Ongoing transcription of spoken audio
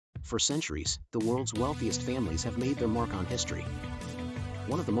For centuries, the world's wealthiest families have made their mark on history.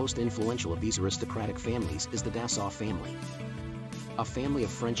 One of the most influential of these aristocratic families is the Dassault family. A family of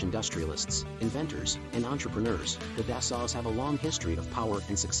French industrialists, inventors, and entrepreneurs, the Dassaults have a long history of power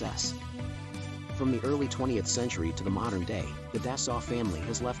and success. From the early 20th century to the modern day, the Dassault family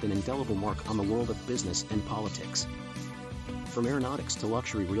has left an indelible mark on the world of business and politics. From aeronautics to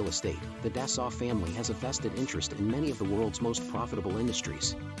luxury real estate, the Dassault family has a vested interest in many of the world's most profitable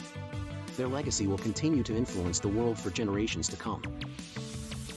industries. Their legacy will continue to influence the world for generations to come.